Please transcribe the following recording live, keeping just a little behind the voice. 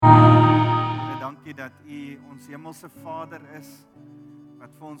dankie dat U ons hemelse Vader is,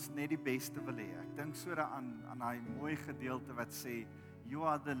 wat vir ons net die beste wil hê. Ek dink so aan daai mooi gedeelte wat sê, You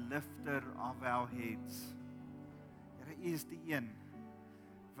are the lifter of our heads. Here, U is die een,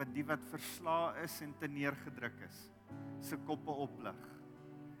 wat die wat versla is en te neergedruk is, se koppe oplig,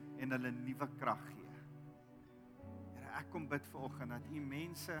 en hulle nuwe krag gee. Here, ek kom bid vanoggend, dat U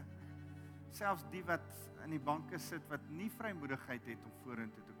mense, selfs die wat in die banke sit, wat nie vrymoedigheid het om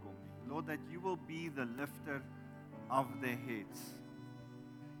vorentoe te kom nie. Lord, that You will be the lifter of their heads.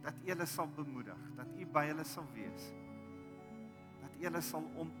 Dat U hulle sal bemoedig, dat U by hulle sal wees. Dat U hulle sal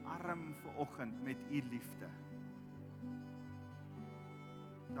omarm vanoggend met U liefde.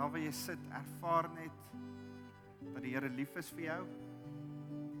 Daar waar jy sit, ervaar net dat die Here lief is vir jou.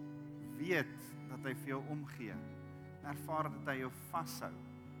 Weet dat hy vir jou omgee. Ervaar dat hy jou vashou.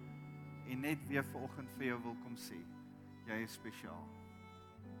 En net weer vanoggend vir jou wil kom sê, jy is spesiaal.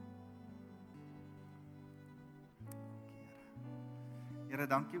 Here,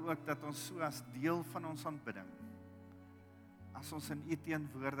 dankie ook dat ons so as deel van ons aanbidding, as ons in U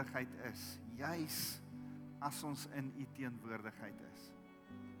teenwoordigheid is, juis as ons in U teenwoordigheid is.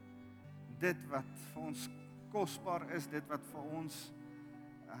 Dit wat vir ons kosbaar is, dit wat vir ons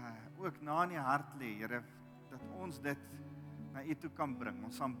ook na in die hart lê, Here, dat ons dit na U toe kan bring,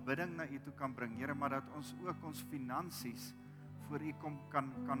 ons aanbidding na U toe kan bring, Here, maar dat ons ook ons finansies voor U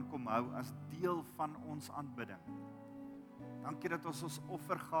kan kom hou as deel van ons aanbidding. Dankie dat ons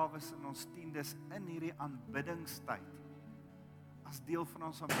offergawes en ons tiendes in hierdie aanbiddingstyd as deel van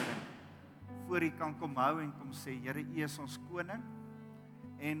ons aanbidding voor U kan kom hou en kom sê, Here, U is ons koning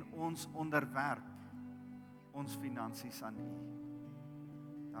en ons onderwerp ons finansies aan U.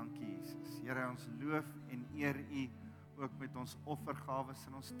 Dankie Jesus. Here, ons loof en eer U ook met ons offergawes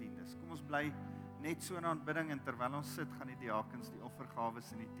en ons tiendes. Kom ons bly net so in aanbidding en terwyl ons sit, gaan die diakens die offergawes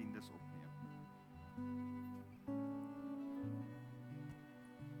en die tiendes opneem.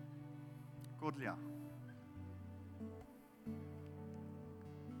 Cordelia.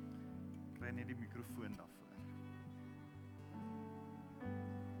 Kry net die mikrofoon daarvoor.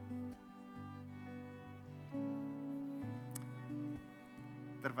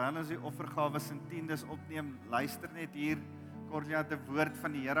 Terwyl ons die offergawes en tiendes opneem, luister net hier, Cordelia het 'n woord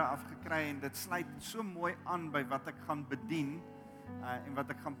van die Here afgekry en dit sluit so mooi aan by wat ek gaan bedien en wat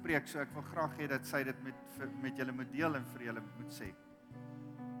ek gaan preek. So ek wil graag hê dat sy dit met julle moet deel en vir julle moet sê.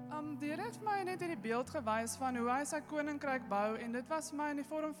 Die Here het my net hierdie beeld gewys van hoe hy sy koninkryk bou en dit was my in die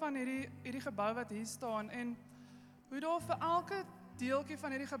vorm van hierdie gebou wat hier staan en hoe daar vir elke deeltjie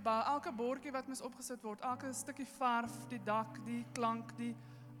van hierdie gebou, elke bordjie wat moes opgesit word, elke stukkie verf, die dak, die klank,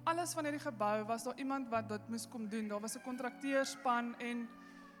 alles van hierdie gebou was daar iemand wat dit moes kom doen. Daar was 'n kontrakteurspan en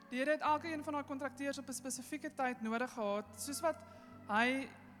die Here het elke een van daai kontrakteurs op 'n spesifieke tyd nodig gehad, soos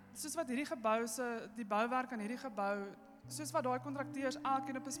wat hierdie gebou die bouwerk aan hierdie gebou, soos wat daai kontrakteurs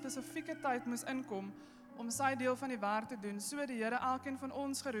elkeen op 'n spesifieke tyd moes inkom om sy deel van die werk te doen, so die Here elkeen van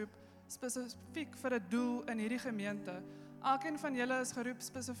ons geroep spesifiek vir 'n doel in hierdie gemeente. Elkeen van julle is geroep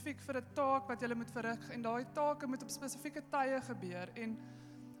spesifiek vir 'n taak wat julle moet verrig en daai take moet op spesifieke tye gebeur en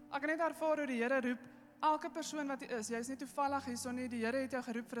ek het net ervaar hoe die Here roep elke persoon wat jy is nie toevallig hierson nie, die Here het jou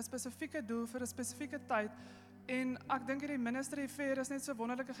geroep vir 'n spesifieke doel, vir 'n spesifieke tyd en ek dink hierdie ministry fair is net so 'n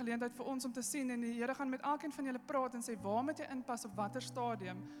wonderlike geleentheid vir ons om te sien en die Here gaan met elkeen van julle praat en sê waar moet jy inpas op watter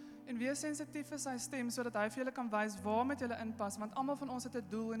stadium en wees sensitief vir sy stem sodat hy vir julle kan wys waar moet julle inpas want almal van ons het 'n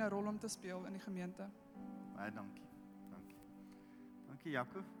doel en 'n rol om te speel in die gemeente. Baie dankie. Dankie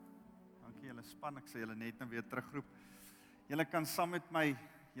Jaco. Dankie julle span. Ek sê julle net nou weer terugroep. Julle kan saam met my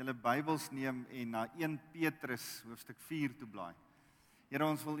julle Bybels neem en na 1 Petrus hoofstuk 4 toe blaai. Here,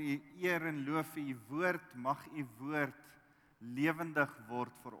 ons wil U eer en loof vir U woord, mag U woord lewendig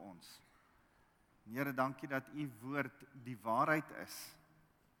word vir ons. Here, dankie dat U woord die waarheid is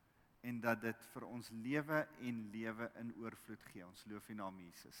en dat dit vir ons lewe en lewe in oorvloed gee. Ons loof U naam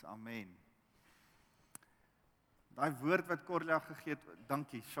Jesus. Amen. Daai woord wat Cordelia gegee het,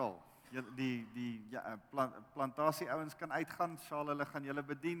 dankie Shaal. Die plantasie ouens kan uitgaan, Shaal, hulle gaan julle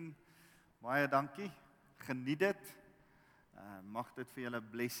bedien. Baie dankie. Geniet dit. Mag dit vir julle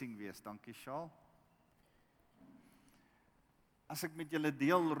blessing wees. Dankie Shaal. As ek met julle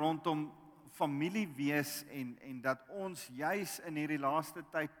deel rondom familie wees en dat ons juis in hierdie laaste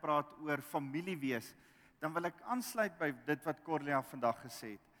tyd praat oor familie wees, dan wil ek aansluit by dit wat Cordelia vandag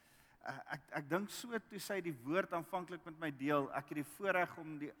gesê het. Ek dink so toe sy die woord aanvanklik met my deel, ek het die voorreg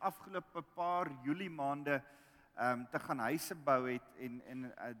om die afgelope paar Julie maande te gaan huise bou het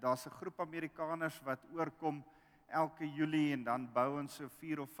en daar's 'n groep Amerikaners wat oorkom elke Julie en dan bou ons so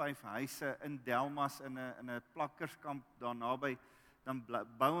 4 of 5 huise in Delmas in 'n plakkerskamp daar naby dan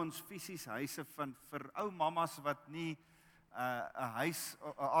bou ons fisies huise vir ou mammas wat nie 'n huis,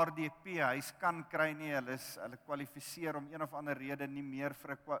 'n RDP huis kan kry nie. Hulle kwalifiseer om een of ander rede nie meer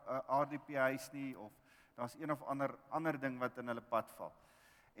vir 'n RDP huis nie, of daar's een of ander ding wat in hulle pad val.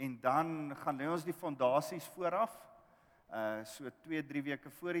 En dan gaan lê ons die fondasies vooraf, so 2-3 weke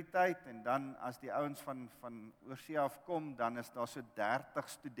voor die tyd, en dan as die ouens van oorsee af kom, dan is daar so 30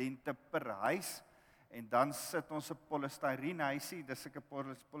 studente per huis, en dan sit ons 'n polystyreen huisie, dis 'n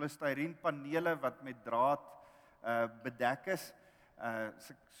polystyreen panele wat met draad bedek is,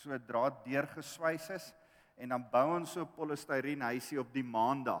 so draad deurgeswys is, en dan bou ons so 'n polystyreen huisie op die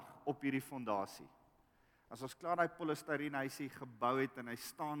maandag op hierdie fondasie. As ons klaar daai polystyreen huisie gebou het en hy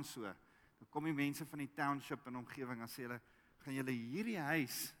staan so, dan kom die mense van die township en omgewing en sê hulle, gaan julle hierdie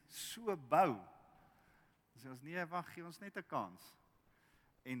huis so bou? Dan sê ons, nee, wag, gee ons net 'n kans.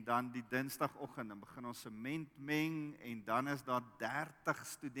 En dan die Dinsdagoggend, dan begin ons sement meng, en dan is daar 30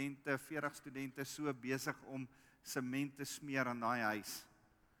 studente, 40 studente so besig om sement te smeer aan daai huis.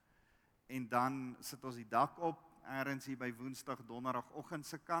 En dan sit ons die dak op, ergens hier by Woensdag, Donderdagoggend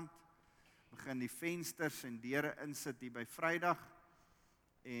se kant, begin die vensters en deure insit hier by Vrydag,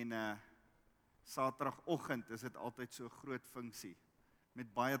 en Saterdagoggend is dit altyd so 'n groot funksie,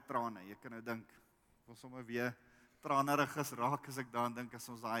 met baie trane. Jy kan nou dink, ek wil sommer weer tranerig raak as ek daaraan dink, as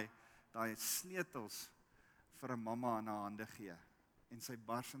ons daai sleutels vir 'n mamma in haar hande gee, en sy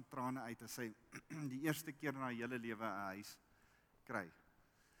bars in trane uit as sy die eerste keer in haar hele lewe 'n huis kry.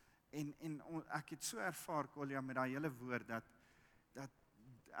 En ek het so ervaar, Kolja, met daai hele woord, dat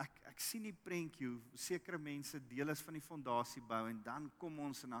ek sien die prentjie hoe sekere mense deel is van die fondasie bou, en dan kom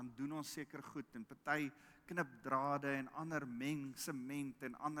ons en dan doen ons seker goed, en party knip drade en ander meng sement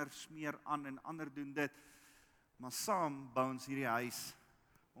en ander smeer aan en ander doen dit. Maar saam bou ons hierdie huis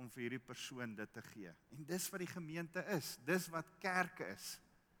om vir hierdie persoon dit te gee. En dis wat die gemeente is, dis wat kerke is.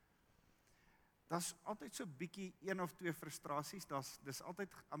 Daar's altyd so bietjie 1 of 2 frustrasies, dis altyd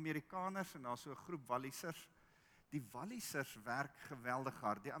Amerikaners en daar's so 'n groep Wallisers. Die Wallisers werk geweldig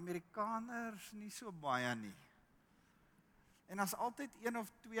hard, die Amerikaners nie so baie nie. En daar's altyd 1 of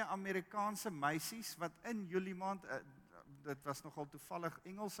 2 Amerikaanse meisies wat in Julie maand, dit was nogal toevallig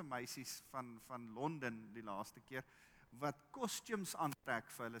Engelse meisies van Londen die laaste keer, wat costumes aantrek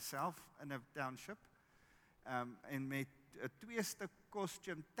vir hulle self in 'n township, en met 'n 2-stuk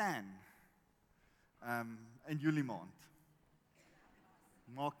costume tan, in Julie maand.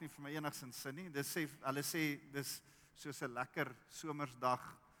 Maak nie vir my enigsins sin nie. Hulle sê dis soos 'n lekker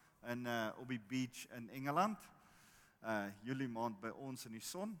somersdag op die beach in Engeland, Julie maand by ons in die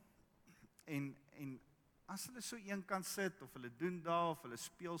son. En as hulle so een kan sit, of hulle doen daar, of hulle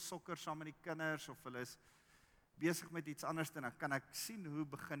speel sokker saam met die kinders, of hulle is besig met iets anders, dan kan ek sien hoe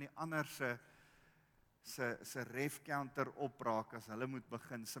begin die ander se ref counter opraak as hulle moet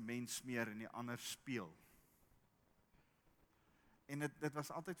begin sement smeer en die ander speel. En dit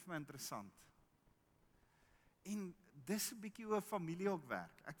was altyd vir my interessant. En dis 'n bietjie hoe 'n familie ook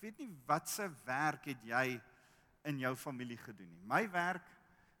werk. Ek weet nie wat se werk het jy in jou familie gedoen nie. My werk,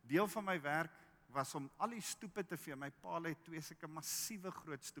 deel van my werk was om al die stoepe te vee. My pa het 2 sulke massiewe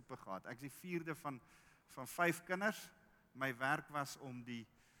groot stoepe gehad. Ek is die 4de van 5 kinders. My werk was om die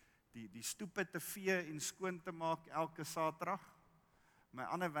stoepe te vee en skoon te maak elke Saterdag. My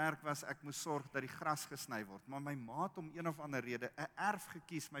ander werk was, ek moes sorg dat die gras gesny word. Maar my ma het om een of ander rede 'n erf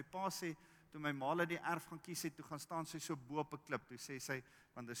gekies. My pa sê, toe my ma die erf gaan kies het, toe gaan staan sy so bo op 'n klip. Toe sê sy,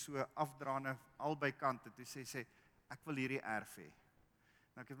 want dit is so afdraande albei kante, toe sê sy, ek wil hierdie erf hê.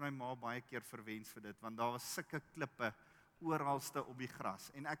 Nou ek het my ma baie keer verwens vir dit, want daar was sulke klippe oralste op die gras.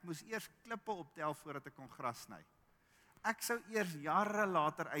 En ek moes eers klippe optel voordat ek kon gras sny. Ek sou eers jare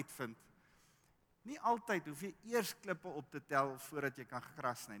later uitvind, nie altyd hoef jy eers klippe op te tel voordat jy kan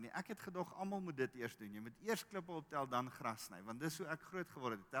gras sny nie. Ek het gedog, almal moet dit eers doen. Jy moet eers klippe optel, dan gras sny. Want dis hoe ek groot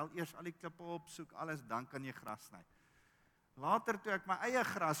geword het. Tel eers al die klippe op, soek alles, dan kan jy gras sny. Later toe ek my eie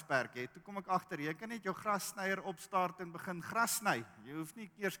grasperk het, toe kom ek agter, jy kan net jou grassnyer opstart en begin gras sny. Jy hoef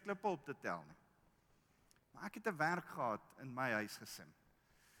nie eers klippe op te tel nie. Maar ek het 'n werk gehad in my huisgesin.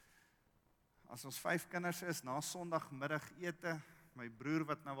 As ons 5 kinders is, na Sondagmiddagete, my broer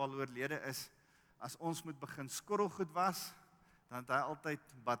wat nou al oorlede is, as ons moet begin skorrelgoed was, dan het hy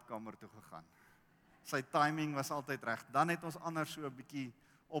altyd badkamer toe gegaan. Sy timing was altyd reg. Dan het ons anders so 'n bietjie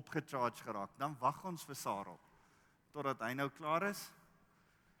opgecharge geraak. Dan wag ons vir Sarah totdat hy nou klaar is,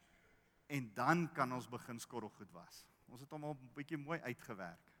 en dan kan ons begin skorrelgoed was. Ons het hom al 'n bietjie mooi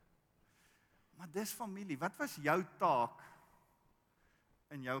uitgewerk. Maar dis familie. Wat was jou taak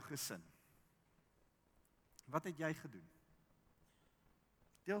in jou gesin? Wat het jy gedoen?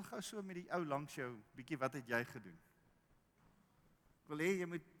 Deel gou so met die ou langs jou bietjie, wat het jy gedoen? wil hê jy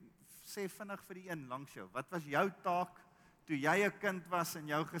moet sê vinnig vir die een langs jou. Wat was jou taak toe jy 'n kind was in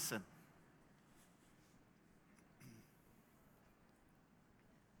jou gesin?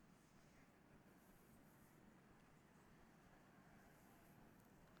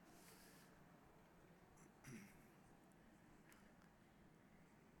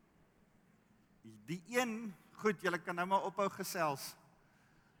 Die een, goed, julle kan nou maar ophou gesels.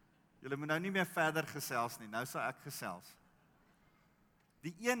 Julle moet nou nie meer verder gesels nie, nou sal ek gesels.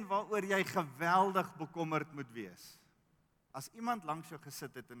 Die een waaroor jy geweldig bekommerd moet wees. As iemand langs jou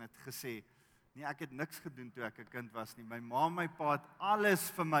gesit het en het gesê, nee, ek het niks gedoen toe ek 'n kind was nie, my ma en my pa het alles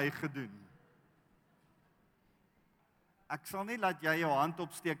vir my gedoen. Ek sal nie laat jy jou hand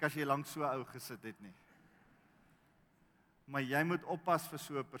opsteek as jy langs so ou gesit het nie. Maar jy moet oppas vir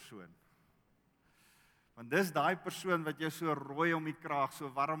so 'n persoon. Want dis daai persoon wat jou so rooi om die kraag, so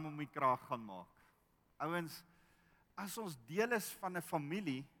warm om die kraag gaan maak. Ouens, as ons deel is van 'n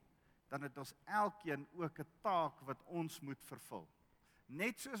familie, dan het ons elkeen ook 'n taak wat ons moet vervul.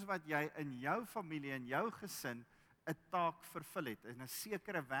 Net soos wat jy in jou familie en jou gesin 'n taak vervul het en 'n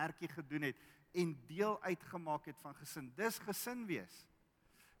sekere werkie gedoen het en deel uitgemaak het van gesin. Dis gesin wees.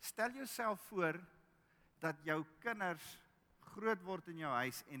 Stel jouself voor dat jou kinders groot word in jou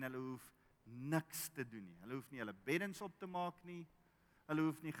huis en hulle hoef niks te doen nie. Hulle hoef nie hulle beddens op te maak nie. Hulle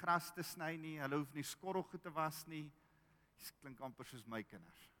hoef nie gras te sny nie. Hulle hoef nie skorrelgoed te was nie. Dit klink amper soos my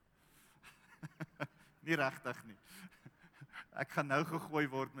kinders. Nie regtig nie. Ek gaan nou gegooi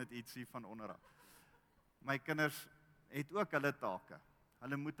word met ietsie van onderaf. My kinders het ook hulle take.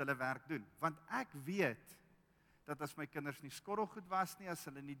 Hulle moet hulle werk doen. Want ek weet dat as my kinders nie skorrelgoed was nie, as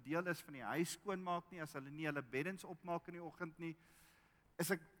hulle nie deel is van die huis skoonmaak nie, as hulle nie hulle beddens opmaak in die oggend nie,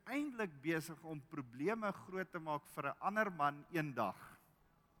 is ek eintlik besig om probleme groot te maak vir 'n ander man eendag.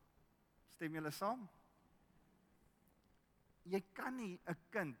 Stem julle saam? Jy kan nie 'n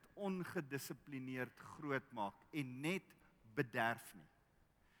kind ongedissiplineerd grootmaak en net bederf nie.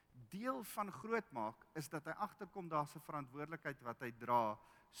 Deel van grootmaak is dat hy agterkom daar's 'n verantwoordelikheid wat hy dra,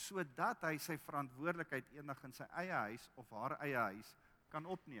 sodat hy sy verantwoordelikheid eendag in sy eie huis of haar eie huis kan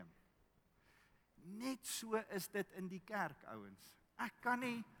opneem. Net so is dit in die kerk, ouens. Ek kan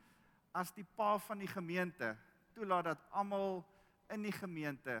nie as die pa van die gemeente toelaat dat almal in die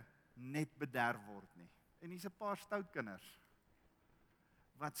gemeente net bederf word nie. En hier's 'n paar stout kinders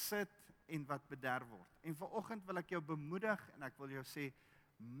wat sit en wat bederf word. En vanoggend wil ek jou bemoedig en ek wil jou sê,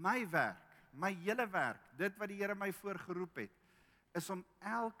 my werk, my hele werk, dit wat die Here my voorgeroep het, is om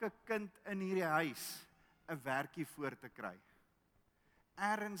elke kind in hierdie huis 'n werkie voor te kry.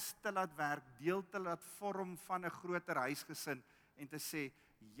 Erns te laat werk, deel te laat vorm van 'n groter huisgesin en te sê,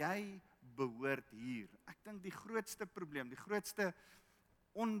 jy behoort hier. Ek dink die grootste probleem, die grootste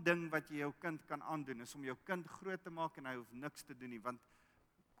onding wat jy jou kind kan aandoen, is om jou kind groot te maak en hy hoef niks te doen nie, want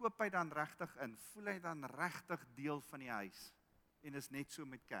koop hy dan regtig in, voel hy dan regtig deel van die huis, en is net so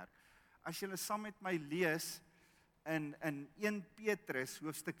met kerk. As julle saam met my lees, in 1 Petrus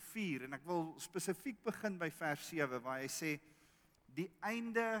hoofstuk 4, en ek wil spesifiek begin by vers 7, waar hy sê, die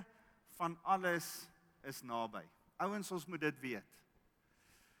einde van alles is naby. Ouens, ons moet dit weet.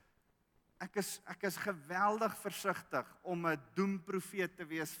 Ek is geweldig versigtig om 'n doemprofeet te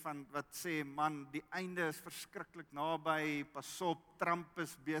wees van wat sê, man, die einde is verskriklik naby, pas op, Trump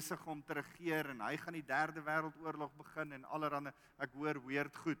is besig om te regeer en hy gaan die 3de wêreldoorlog begin en allerhande, ek hoor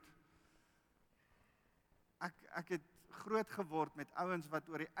weird goed. Ek het groot geword met ouens wat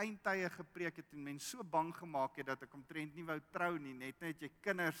oor die eindtye gepreek het en mense so bang gemaak het dat ek omtrent nie wou trou nie, net jy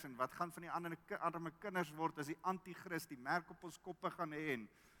kinders en wat gaan van die arme kinders word as die anti-kris die merk op ons koppe gaan hê en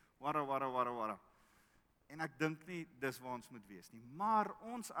wara. En ek dink nie dis waar ons moet wees nie. Maar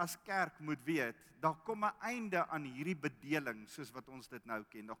ons as kerk moet weet, daar kom 'n einde aan hierdie bedeling soos wat ons dit nou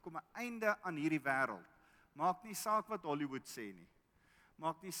ken. Daar kom 'n einde aan hierdie wêreld. Maak nie saak wat Hollywood sê nie.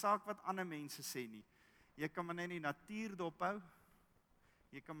 Maak nie saak wat ander mense sê nie. Jy kan maar net die natuur dophou.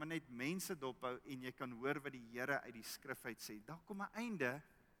 Jy kan maar net mense dophou en jy kan hoor wat die Here uit die skrif uit sê. Daar kom 'n einde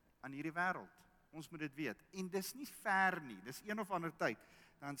aan hierdie wêreld. Ons moet dit weet. En dis nie ver nie. Dis een of ander tyd.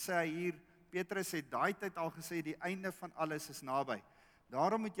 Dan sê hy hier, Petrus het daai tyd al gesê, die einde van alles is naby.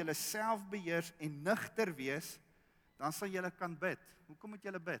 Daarom moet julle self beheers en nugter wees, dan sal julle kan bid. Hoekom moet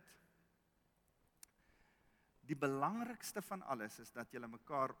julle bid? Die belangrikste van alles is dat julle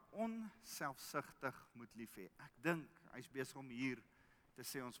mekaar onselfsugtig moet lief hê. Ek dink, hy's besig om hier te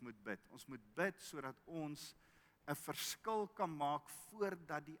sê ons moet bid. Ons moet bid sodat ons 'n verskil kan maak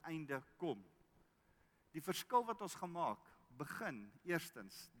voordat die einde kom. Die verskil wat ons gaan maak, begin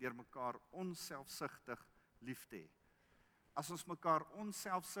eerstens deur mekaar onselfsugtig lief te hê. As ons mekaar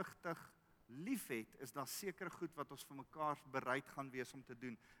onselfsugtig liefhet, is daar seker goed wat ons vir mekaar bereid gaan wees om te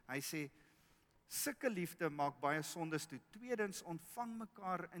doen. Hy sê, sulke liefde maak baie sondes toe. Tweedens, ontvang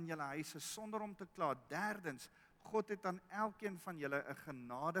mekaar in julle huise sonder om te kla. Derdens, God het aan elkeen van julle 'n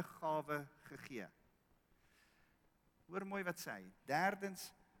genadegawe gegee. Hoor mooi wat sê hy.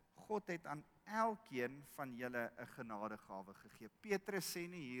 Derdens, God het aan elkeen van julle 'n genadegawe gegee. Petrus sê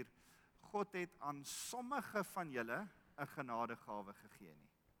nie hier, God het aan sommige van julle 'n genadegawe gegee nie.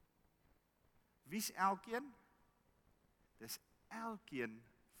 Wie's elkeen? Dis elkeen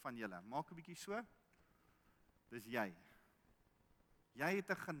van julle. Maak 'n bietjie so. Dis jy. Jy het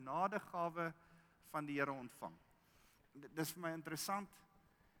 'n genadegawe van die Here ontvang. Dis vir my interessant.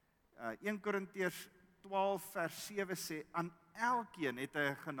 1 Korintiërs 12 vers 7 sê, aan elkeen het hy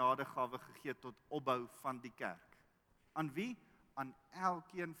 'n genadegawe gegee tot opbou van die kerk. Aan wie? Aan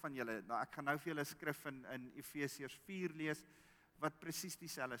elkeen van julle. Nou, ek gaan nou vir julle skrif in Efesiërs 4 lees, wat presies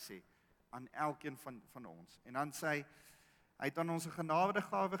dieselfde sê, aan elkeen van ons. En dan sê hy het aan ons 'n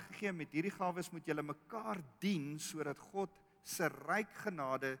genadegawe gegee, met hierdie gawes moet julle mekaar dien, sodat God se ryk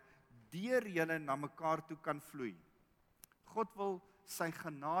genade deur julle na mekaar toe kan vloei. God wil sy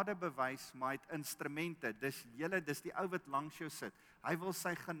genade bewys, maar hy het instrumente, dis die ou wat langs jou sit. Hy wil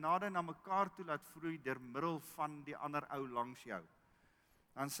sy genade na mekaar toe laat vloei deur middel van die ander ou langs jou.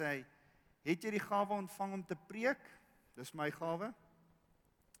 Dan sê hy, het jy die gawe ontvang om te preek? Dis my gawe.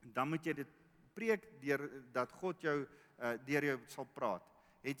 Dan moet jy dit preek deur dat God jou deur jou sal praat.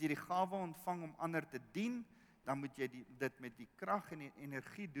 Het jy die gawe ontvang om ander te dien, dan moet jy dit met die krag en die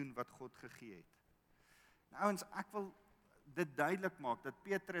energie doen wat God gegee het. Nou ouens, ek wil dit duidelik maak dat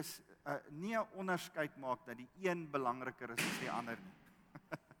Petrus nie 'n onderskeid maak dat die een belangriker is as die ander nie.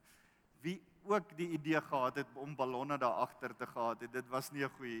 Wie ook die idee gehad het om ballonne daar agter te gehad het, dit was nie 'n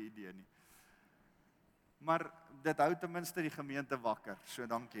goeie idee nie. Maar dit hou ten minste die gemeente wakker, so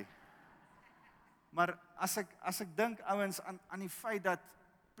dankie. Maar as ek dink ouens aan die feit dat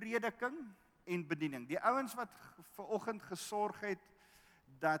prediking en bediening, die ouens wat vanoggend gesorg het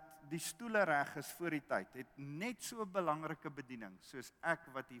dat die stoele reg is voor die tyd, het net so 'n belangrike bediening soos ek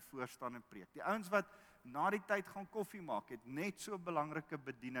wat hier voor staan en preek. Die ouens wat na die tyd gaan koffie maak, het net so 'n belangrike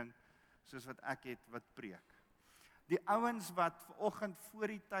bediening soos wat ek het wat preek. Die ouens wat vanoggend voor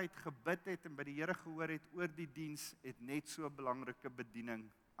die tyd gebid het en by die Here gehoor het oor die diens, het net so 'n belangrike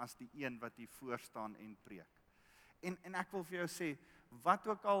bediening as die een wat hier voor staan en preek. En ek wil vir jou sê, wat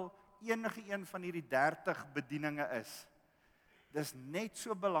ook al enige een van hierdie 30 bedieninge is, dis net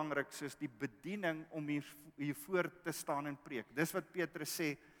so belangrik soos die bediening om hier voor te staan en preek. Dis wat Petrus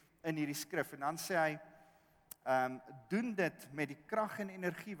sê in hierdie skrif. En dan sê hy, doen dit met die krag en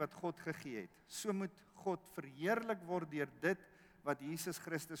energie wat God gegee het. So moet God verheerlik word deur dit wat Jesus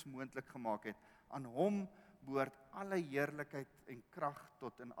Christus moontlik gemaak het. Aan hom behoort alle heerlikheid en krag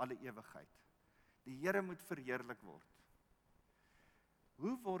tot in alle ewigheid. Die Here moet verheerlik word.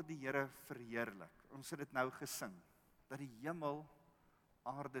 Hoe word die Here verheerlik? Ons het dit nou gesing, dat die hemel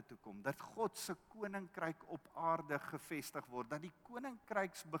aarde toe kom, dat God se koninkryk op aarde gevestig word, dat die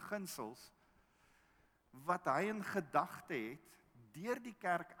koninkryksbeginsels wat hy in gedagte het, deur die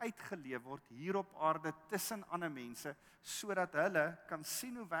kerk uitgeleef word hier op aarde tussen ander mense, sodat hulle kan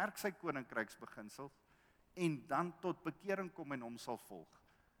sien hoe werk sy koninkryksbeginsels en dan tot bekering kom en hom sal volg.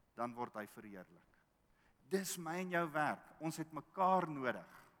 Dan word hy verheerlik. Dis my en jou werk. Ons het mekaar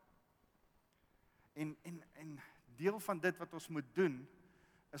nodig. En deel van dit wat ons moet doen,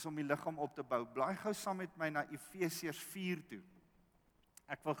 is om die liggaam op te bou. Blaai gou saam met my na Efesiërs 4 toe.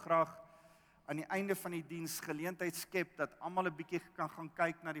 Ek wil graag aan die einde van die diens geleentheid skep, dat almal 'n bietjie kan gaan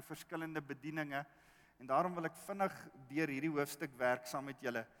kyk na die verskillende bedieninge, en daarom wil ek vinnig deur hierdie hoofstuk werk saam met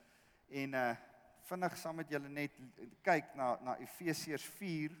julle, en vinnig saam met julle net kyk na Efesiërs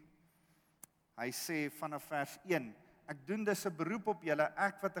 4, hy sê vanaf vers 1, ek doen dus 'n beroep op julle,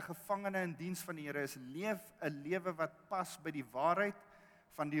 ek wat 'n gevangene in diens van die Here is, leef 'n lewe wat pas by die waarheid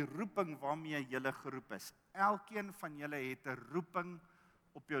van die roeping waarmee julle geroep is. Elkeen van julle het 'n roeping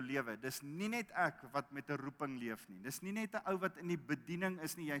op jou lewe. Dis nie net ek wat met 'n roeping leef nie. Dis nie net 'n ou wat in die bediening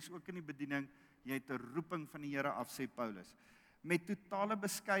is nie, jy's ook in die bediening, jy het 'n roeping van die Here af, sê Paulus. Met totale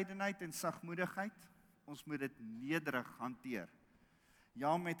beskeidenheid en sagmoedigheid, ons moet dit nederig hanteer.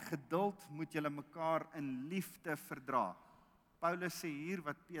 Ja, met geduld moet julle mekaar in liefde verdra. Paulus sê hier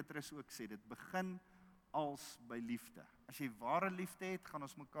wat Petrus ook sê, dit begin als by liefde. As jy ware liefde het, gaan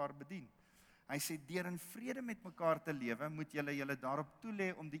ons mekaar bedien. Hy sê, deur in vrede met mekaar te lewe, moet julle daarop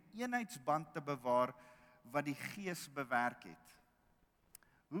toelê om die eenheidsband te bewaar wat die Gees bewerk het.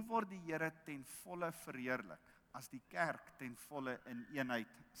 Hoe word die Here ten volle verheerlik as die kerk ten volle in eenheid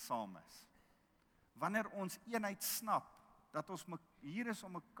saam is? Wanneer ons eenheid snap, dat ons hier is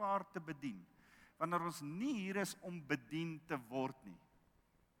om mekaar te bedien. Wanneer ons nie hier is om bedien te word nie.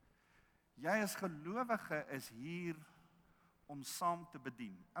 Jy as gelowige is hier om saam te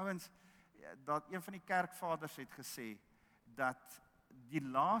bedien. Ouens, dat een van die kerkvaders het gesê, dat die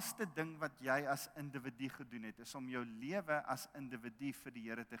laaste ding wat jy as individu gedoen het, is om jou lewe as individu vir die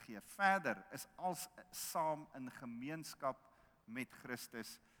Here te gee. Verder is als saam in gemeenskap met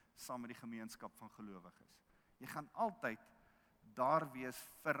Christus, saam met die gemeenskap van gelowiges. Jy gaan altyd daar wees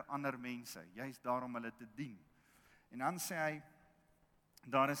vir ander mense. Jy is daar om hulle te dien. En dan sê hy,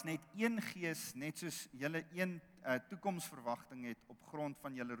 daar is net een gees, net soos julle een toekomsverwagting het op grond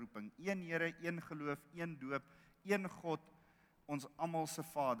van julle roeping. Een Here, een geloof, een doop, een God, ons almal se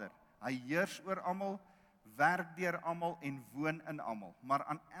Vader. Hy heers oor almal, werk deur almal en woon in almal. Maar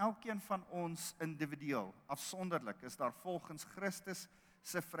aan elkeen van ons individueel, afsonderlik, is daar volgens Christus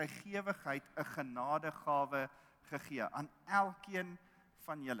se vrygewigheid 'n genadegawe gegee aan elkeen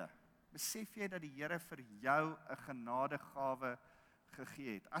van julle. Besef jy dat die Here vir jou 'n genadegawe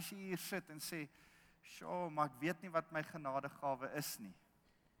gegee het? As jy hier sit en sê, "Sjoe, maar ek weet nie wat my genadegawe is nie."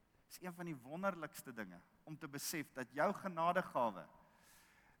 Dis een van die wonderlikste dinge om te besef dat jou genadegawe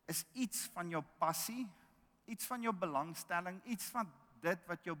is iets van jou passie, iets van jou belangstelling, iets van dit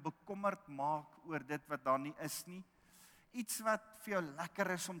wat jou bekommerd maak oor dit wat daar nie is nie, iets wat vir jou lekker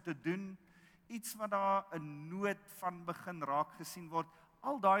is om te doen, iets wat daar 'n nood van begin raak gesien word,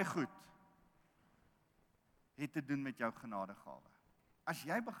 al daai goed het te doen met jou genadegawe. As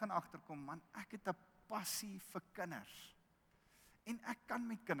jy begin agterkom, man, ek het 'n passie vir kinders, en ek kan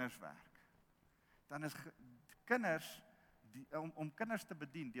met kinders werk, dan is kinders, om kinders te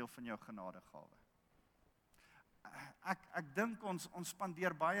bedien, deel van jou genadegawe. Ek dink ons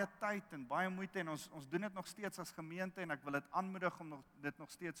spandeer baie tyd en baie moeite, en ons doen dit nog steeds as gemeente, en ek wil dit aanmoedig om dit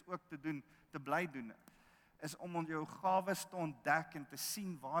nog steeds ook te doen, te bly doen, is om jou gawes te ontdek en te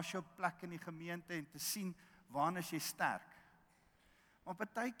sien waar is jou plek in die gemeente, en te sien waar is jy sterk. Maar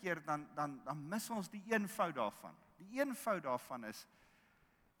partykeer dan mis ons die eenvoud daarvan. Die eenvoud daarvan is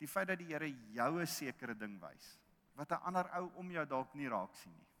die feit dat die Here jou 'n sekere ding wys, wat 'n ander ou om jou dalk nie raak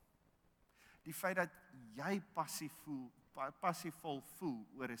sien nie. Die feit dat jy passievol voel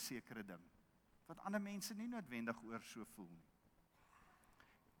oor 'n sekere ding, wat ander mense nie noodwendig oor so voel nie.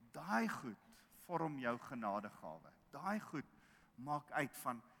 Daai goed vorm jou genadegawe. Daai goed maak uit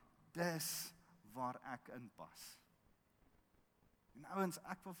van, dis waar ek inpas. En ouens,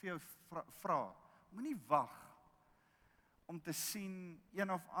 ek wil vir jou vra, moenie wag om te sien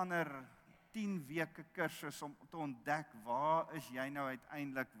een of ander 10 weke kursus om te ontdek waar is jy nou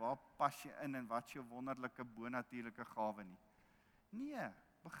uiteindelik, waar pas jy in en wat is jou wonderlike bonatuurlike gawe nie. Nee,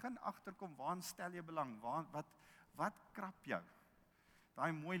 begin agterkom, waar stel jy belang, wat krap jou?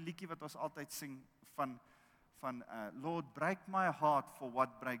 Daai mooi liedjie wat ons altyd sing van Lord, break my heart for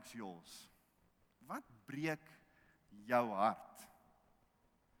what breaks yours. Wat breek jou hart?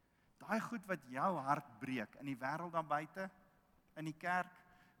 Daai goed wat jou hart breek, in die wêreld daar buite, in die kerk,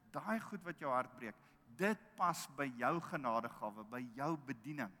 daai goed wat jou hart breek, dit pas by jou genadegawe, by jou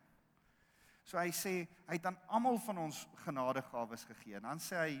bediening. So hy sê, hy het aan almal van ons genadegawes gegee, en dan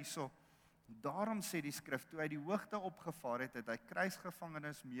sê hy hierso, daarom sê die skrif, toe hy die hoogte opgevaar het, het hy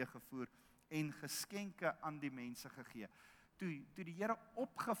kruisgevangenes meegevoer, en geskenke aan die mense gegee. Toe die Here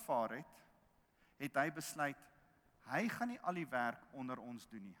opgevaar het hy besluit, hy gaan nie al die werk onder ons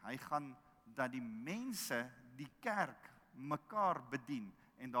doen nie. Hy gaan dat die mense, die kerk, mekaar bedien.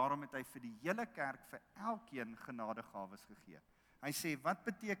 En daarom het hy vir die hele kerk, vir elkeen genadegawes gegee. Hy sê, wat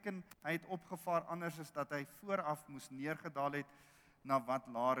beteken, hy het opgevaar anders as dat hy vooraf moes neergedaal het, na wat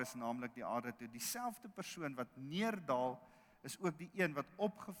laer is, naamlik die aarde toe. Dieselfde persoon wat neerdaal, is ook die een wat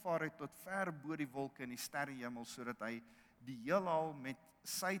opgevaar het tot ver bo die wolke in die sterrehemel, sodat hy die heelal met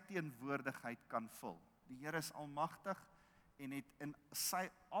sy teenwoordigheid kan vul. Die Here is almagtig en het in sy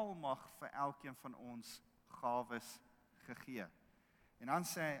almag vir elkeen van ons gawes gegee. En dan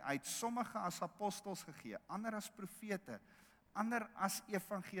sê hy het sommige as apostels gegee, ander as profete, ander as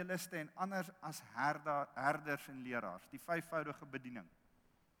evangeliste en ander as herders en leraars, die vyfvoudige bediening.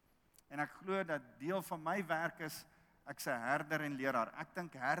 En ek glo dat deel van my werk is, ek sê herder en leraar. Ek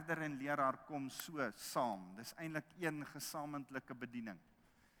dink herder en leraar kom so saam. Dis eintlik een gesamentlike bediening.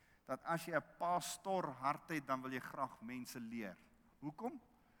 Dat as jy 'n pastoor hart het, dan wil jy graag mense leer. Hoekom?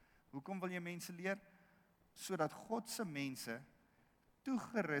 Hoekom wil jy mense leer? Sodat God se mense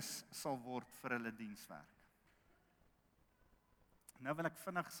toegerus sal word vir hulle dienswerk. Nou wil ek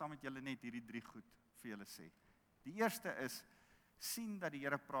vinnig saam met julle net hierdie 3 goed vir julle sê. Die eerste is, sien dat die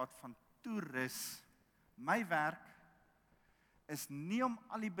Here praat van toerus. My werk is nie om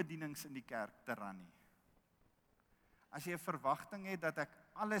al die bedienings in die kerk te ran nie. As jy 'n verwagting het dat ek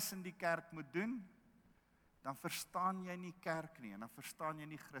alles in die kerk moet doen, dan verstaan jy nie kerk nie en dan verstaan jy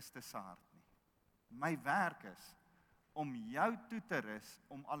nie Christus se hart nie. My werk is om jou toe te rus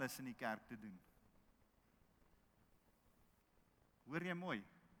om alles in die kerk te doen. Hoor jy mooi?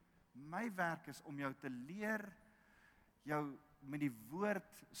 My werk is om jou te leer, jou met die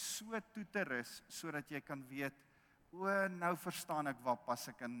woord so toe te rus, sodat jy kan weet, nou verstaan ek waar pas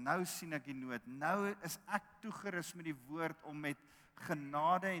ek in, nou sien ek die nood, nou is ek toegerus met die woord om met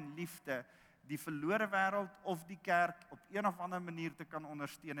genade en liefde die verlore wêreld of die kerk op een of ander manier te kan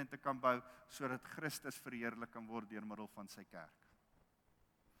ondersteun en te kan bou, sodat Christus verheerlik kan word deur middel van sy kerk.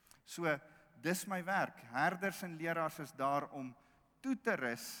 So, dis my werk. Herders en leraars is daar om toe te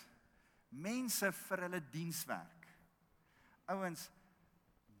rus mense vir hulle dienswerk. Ouens,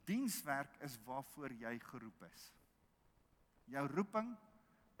 dienswerk is waarvoor jy geroep is. Jou roeping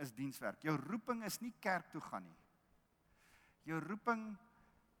is dienswerk. Jou roeping is nie kerk toe gaan nie. Jou roeping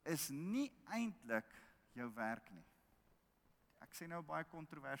is nie eintlik jou werk nie. Ek sê nou 'n baie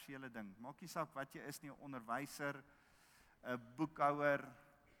kontroversiële ding. Maak nie saak wat jy is nie, 'n onderwyser, 'n boekhouer,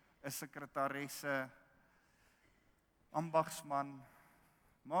 'n sekretaresse, ambagsman.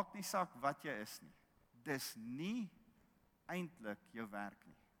 Maak nie saak wat jy is nie. Dis nie eintlik jou werk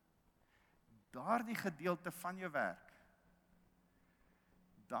nie. Daardie gedeelte van jou werk,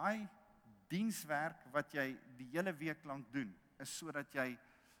 daai dienswerk wat jy die hele week lank doen, is sodat jy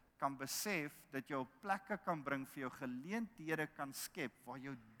kan besef dat jy op plekke kan bring vir jou geleenthede kan skep waar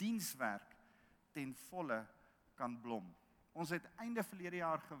jou dienswerk ten volle kan blom. Ons het einde verlede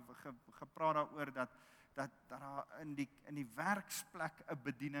jaar gepraat daaroor dat daar in die werksplek 'n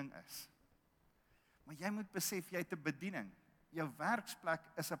bediening is. Maar jy moet besef jy het 'n bediening. Jou werksplek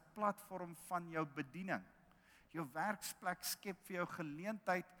is 'n platform van jou bediening. Jou werksplek skep vir jou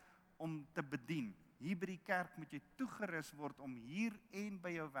geleentheid om te bedien. Hier by die kerk moet jy toegerus word om hier en by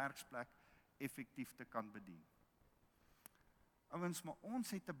jou werksplek effektief te kan bedien. Ouens, maar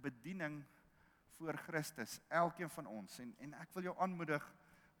ons het 'n bediening voor Christus, elkeen van ons. En ek wil jou aanmoedig,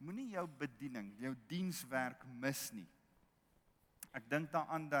 moenie jou bediening, jou dienswerk mis nie. Ek dink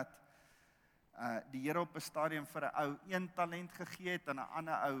daaraan dat die Here op 'n stadium vir 'n ou 1 talent gegee het en 'n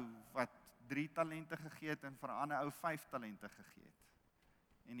ander ou wat 3 talente gegee het en vir 'n ander ou 5 talente gegee het.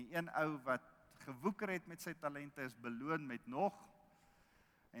 En die een ou wat gewoeker het met sy talente is beloon met nog,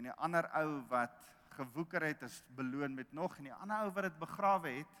 en die ander ou wat gewoeker het is beloon met nog, en die ander ou wat dit begrawe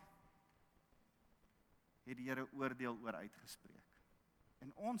het die Here oordeel oor uitgespreek.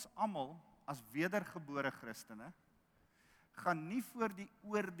 En ons almal as wedergebore Christene gaan nie voor die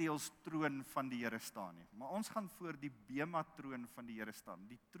oordeelstroon van die Here staan nie, maar ons gaan voor die bema troon van die Here staan,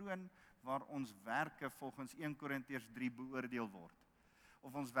 die troon waar ons werke volgens 1 Korintiërs 3 beoordeel word.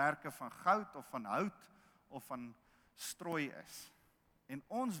 Of ons werke van goud of van hout of van strooi is. En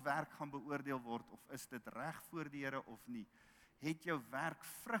ons werk gaan beoordeel word of is dit reg voor die Here of nie. Het jou werk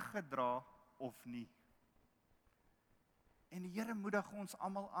vrug gedra of nie? En die Here moedig ons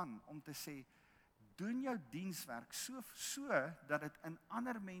almal aan om te sê, doen jou dienswerk so dat dit in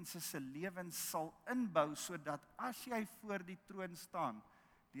ander mense se lewens sal inbou, sodat as jy voor die troon staan,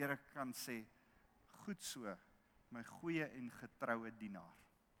 die Here kan sê, goed so, my goeie en getroue dienaar.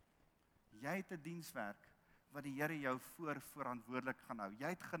 Jy het 'n dienswerk wat die Here jou verantwoordelik gaan hou. Jy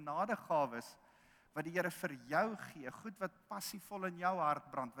het genadegawes wat die Here vir jou gee, goed wat passievol in jou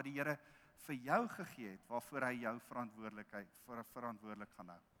hart brand, wat die Here vir jou gegee het, waarvoor hy jou verantwoordelik gaan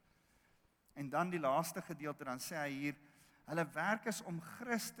hou. En dan die laaste gedeelte, dan sê hy hier, hulle werk is om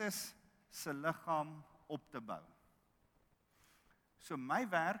Christus se liggaam op te bou. So my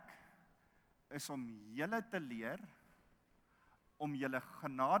werk is om julle te leer, om julle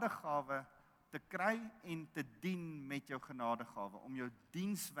genadegawe te kry en te dien met jou genadegawe, om jou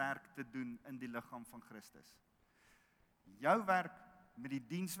dienswerk te doen in die liggaam van Christus. Jou werk met die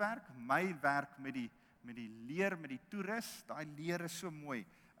dienswerk, my werk met die leer, met die toerus, daai leer is so mooi.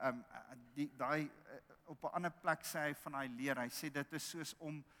 Op 'n ander plek sê hy van daai leer, hy sê dit is soos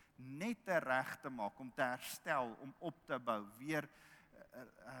om net reg te maak, om te herstel, om op te bou, weer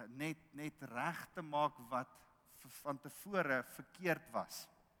net reg te maak wat van tevore verkeerd was.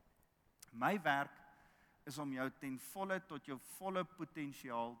 My werk is om jou ten volle tot jou volle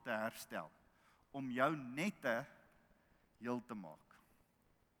potensiaal te herstel, om jou nette heel te maak.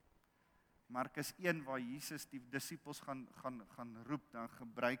 Markus 1 waar Jesus die disippels gaan roep, dan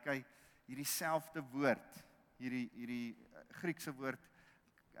gebruik hy hierdie selfde woord, hierdie Griekse woord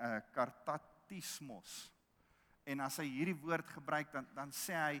kartatismos. En as hy hierdie woord gebruik, dan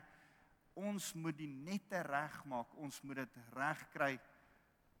sê hy, ons moet die nette reg maak, ons moet dit reg kry,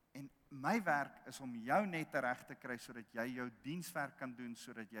 en my werk is om jou net reg te kry sodat jy jou dienswerk kan doen,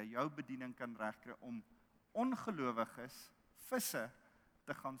 sodat jy jou bediening kan regkry om ongelowiges, visse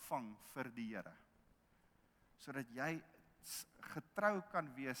te gaan vang vir die Here. Sodat jy getrou kan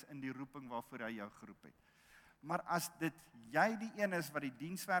wees in die roeping waarvoor hy jou geroep het. Maar as dit jy die een is wat die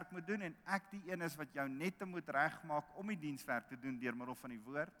dienswerk moet doen en ek die een is wat jou net moet regmaak om die dienswerk te doen deur middel van die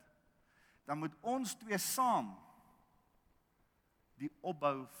woord, dan moet ons twee saam die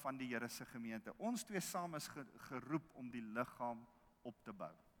opbou van die Here se gemeente. Ons twee saam is geroep om die liggaam op te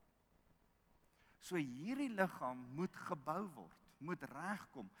bou. So hierdie liggaam moet gebou word, moet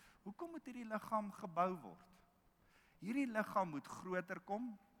regkom. Hoekom moet hierdie liggaam gebou word? Hierdie liggaam moet groter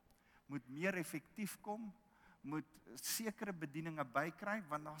kom, moet meer effektief kom, moet sekere bedieninge bykry,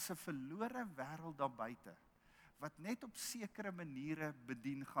 want daar's 'n verlore wêreld daar buite, wat net op sekere maniere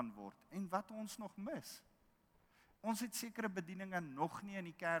bedien gaan word, en wat ons nog mis. Ons het sekere bedieninge nog nie in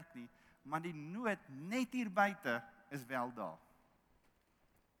die kerk nie, maar die nood net hier buite is wel daar.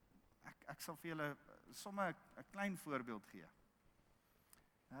 Ek sal vir julle sommer 'n klein voorbeeld gee.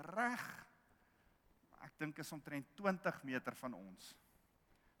 Reg, ek dink is omtrent 20 meter van ons,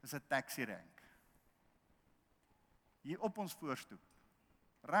 is 'n taxi rank. Hier op ons voorstoep,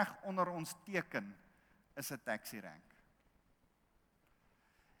 reg onder ons teken, is 'n taxi rank.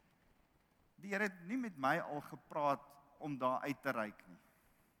 Die Here het nie met my al gepraat om daar uit te reik nie.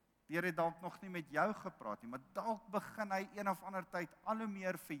 Die Here het dalk nog nie met jou gepraat nie, maar dalk begin hy een of ander tyd al hoe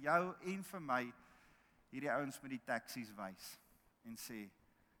meer vir jou en vir my hierdie ouens met die taksies wys en sê,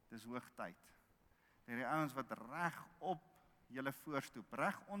 dis hoogtyd. Hierdie ouens wat reg op julle voorstoep,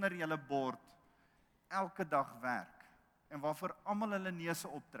 reg onder julle bord, elke dag werk, en waarvoor almal hulle neuse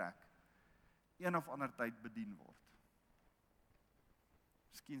optrek, een of ander tyd bedien word.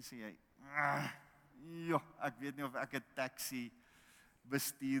 Miskien sê jy, ek weet nie of ek 'n taxi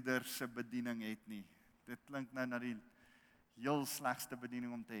bestuurder se bediening het nie. Dit klink nou na die heel slegste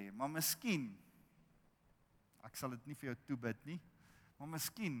bediening om te hê. Maar miskien, ek sal dit nie vir jou toebid nie, maar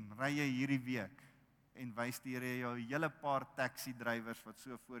miskien ry jy hierdie week en wys die Here jou 'n hele paar taxi drywers wat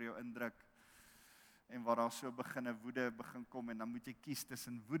so voor jou indruk en waar daar so woede begin kom, en dan moet jy kies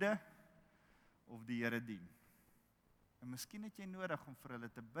tussen woede of die Here dien. En miskien het jy nodig om vir hulle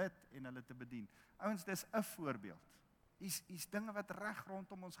te bid en hulle te bedien. Ouens, dis 'n voorbeeld. Hier's dinge wat reg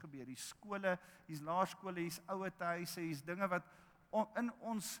rondom ons gebeur. Hier's skole, hier's laerskole, hier's ouerhuise, hier's dinge wat in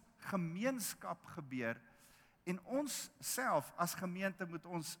ons gemeenskap gebeur. En ons self as gemeente moet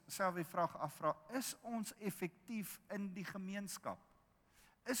ons self die vraag afvra, is ons effektief in die gemeenskap?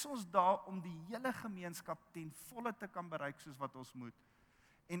 Is ons daar om die hele gemeenskap ten volle te kan bereik soos wat ons moet?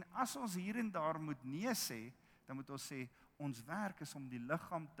 En as ons hier en daar moet nee sê, dan moet ons sê, ons werk is om die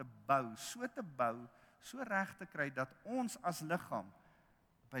liggaam te bou, so reg te kry, dat ons as liggaam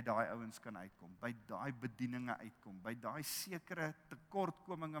by daai ouens kan uitkom, by daai bedieninge uitkom, by daai sekere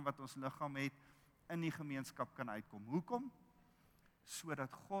tekortkominge wat ons liggaam het, in die gemeenskap kan uitkom. Hoekom?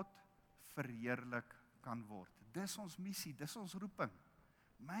 Sodat God verheerlik kan word. Dis ons missie, dis ons roeping.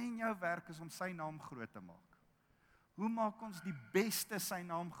 My en jou werk is om sy naam groot te maak. Hoe maak ons die beste sy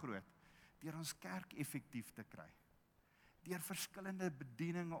naam groot? Deur ons kerk effektief te kry. Deur verskillende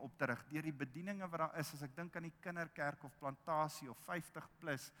bedieninge op te rig, deur die bedieninge wat daar is, as ek dink aan die kinderkerk of plantasie of 50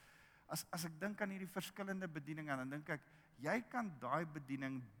 plus, as ek dink aan hierdie verskillende bedieninge, dan dink ek, jy kan daai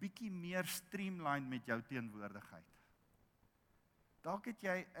bediening bietjie meer streamline met jou teenwoordigheid. Dalk het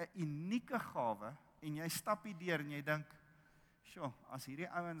jy 'n unieke gawe en jy stap hier deur en jy dink, "Sjoe, as hierdie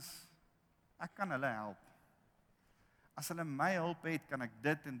ouens, ek kan hulle help. As hulle my hulp het, kan ek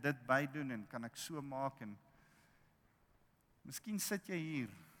dit en dit bydoen en kan ek so maak." En miskien sit jy hier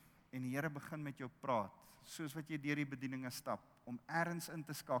en die Here begin met jou praat, soos wat jy deur die bedieninge stap, om ergens in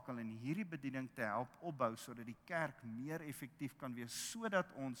te skakel en hierdie bediening te help opbou, sodat die kerk meer effektief kan wees,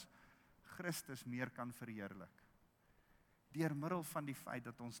 sodat ons Christus meer kan verheerlik. Deur middel van die feit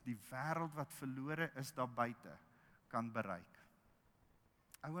dat ons die wêreld wat verlore is daar buite, kan bereik.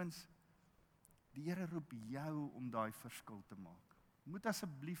 Ouens, die Here roep jou om daai verskil te maak. Moet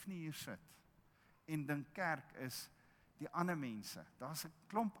asseblief nie hier sit en dink kerk is die ander mense. Daar's 'n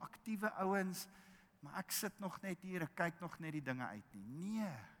klomp aktiewe ouens, maar ek sit nog net hier, ek kyk nog net die dinge uit nie.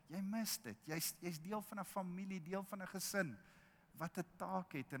 Nee, jy mis dit. Jy's deel van 'n familie, deel van 'n gesin, wat 'n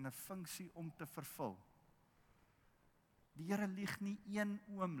taak het en 'n funksie om te vervul. Die Here lieg nie een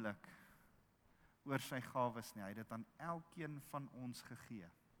oomblik oor sy gawes nie. Hy het dit aan elkeen van ons gegee.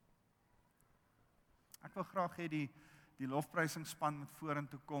 Ek wil graag hê die lofprysingsspan moet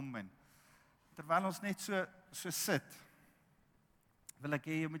vorentoe kom, en terwyl ons net so sit, wil ek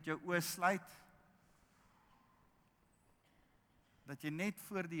hê jy moet jou oë sluit. dat jy net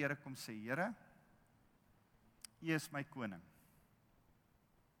voor die Here kom sê, Here, U is my koning.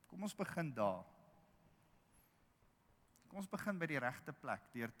 Kom ons begin daar. Kom ons begin by die regte plek,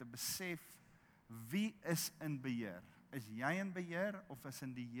 deur te besef, wie is in beheer? Is jy in beheer, of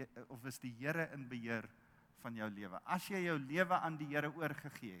is die Here in beheer van jou lewe? As jy jou lewe aan die Here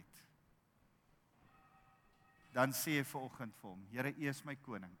oorgegee het, dan sê jy vanoggend vir hom, Here, U is my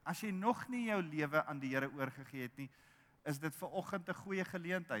koning. As jy nog nie jou lewe aan die Here oorgegee het nie, is dit vanoggend 'n goeie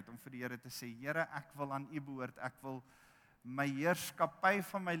geleentheid om vir die Here te sê, Here, ek wil aan U behoort, ek wil my heerskappy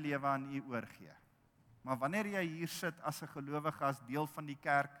van my lewe aan U oorgee. Maar wanneer jy hier sit as 'n gelowige, as deel van die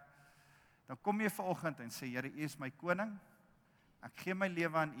kerk, dan kom jy vanoggend en sê, Here, U is my koning, ek gee my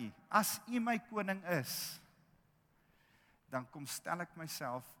lewe aan U. As U my koning is, dan kom stel ek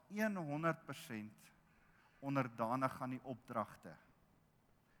myself 100% onderdanig aan die opdragte.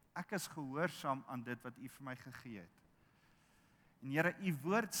 Ek is gehoorsaam aan dit wat U vir my gegee het. En Here, U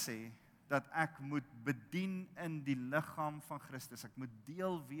woord sê dat ek moet bedien in die liggaam van Christus. Ek moet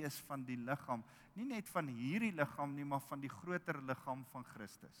deel wees van die liggaam, nie net van hierdie liggaam nie, maar van die groter liggaam van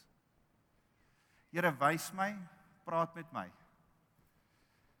Christus. Here, wys my, praat met my.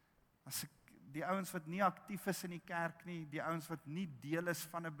 As ek die ouens wat nie aktief is in die kerk nie, die ouens wat nie deel is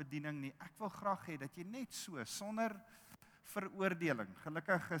van 'n bediening nie, ek wil graag hê dat jy net so, sonder veroordeling.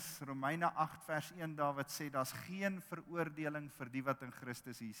 Gelukkig is Romeine 8 vers 1 daar wat sê, daar's geen veroordeling vir die wat in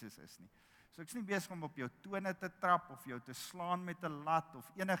Christus Jesus is nie. So ek is nie besig om op jou tone te trap, of jou te slaan met 'n lat,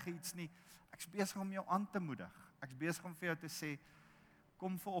 of enige iets nie. Ek is besig om jou aan te moedig. Ek is besig om vir jou te sê,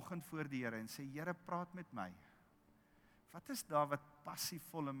 kom vanoggend voor die Here en sê, Here, praat met my. Wat is daar wat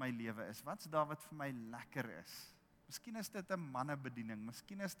passievol in my lewe is? Wat's daar wat vir my lekker is? Miskien is dit 'n mannebediening,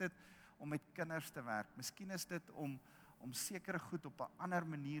 miskien is dit om met kinders te werk, miskien is dit om sekere goed op 'n ander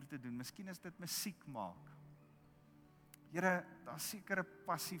manier te doen, miskien is dit musiek maak. Here, daar's sekere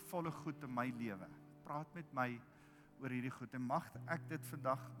passievolle goed in my lewe. Praat met my oor hierdie goed en mag ek dit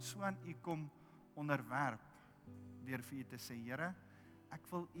vandag so aan U kom onderwerp, deur vir U te sê, Here, ek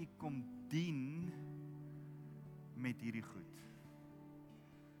wil U kom dien met hierdie goed.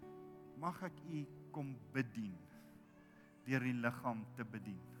 Mag ek U kom bedien, deur die liggaam te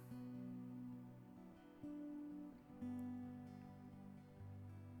bedien.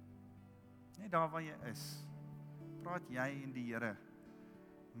 Net daar waar jy is, praat jy en die Here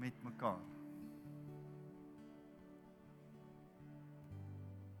met mekaar.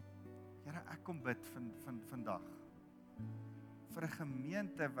 Here, ek kom bid vandag vir 'n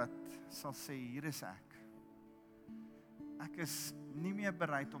gemeente wat sal sê, hier is ek. Ek is nie meer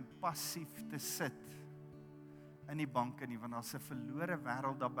bereid om passief te sit in die banke nie, want daar's 'n verlore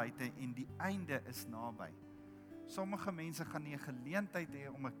wêreld daar buite en die einde is naby. Sommige mense gaan nie 'n geleentheid hê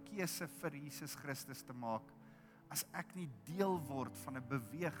om 'n keuse vir Jesus Christus te maak as ek nie deel word van 'n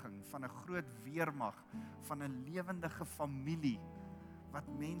beweging, van 'n groot weermag, van 'n lewendige familie wat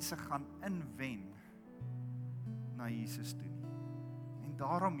mense gaan inwen na Jesus toe nie. En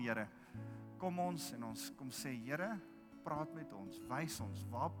daarom, Here, kom ons en ons kom sê, Here, praat met ons, wys ons,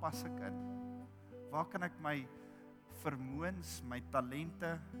 waar pas ek in? Waar kan ek my vermoëns, my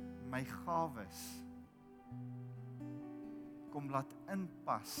talente, my gawes kom laat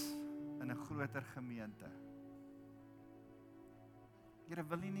inpas in 'n groter gemeente? Here,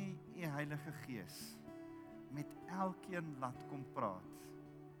 wil U nie U Heilige Gees met elkeen laat kom praat,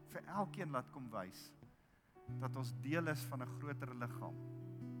 vir elkeen laat kom wys, dat ons deel is van 'n groter liggaam,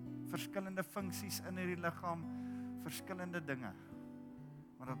 verskillende funksies in hierdie liggaam, verskillende dinge,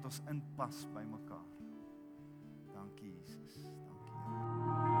 maar dat ons inpas by mekaar. Dankie Jesus, dankie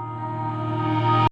Here.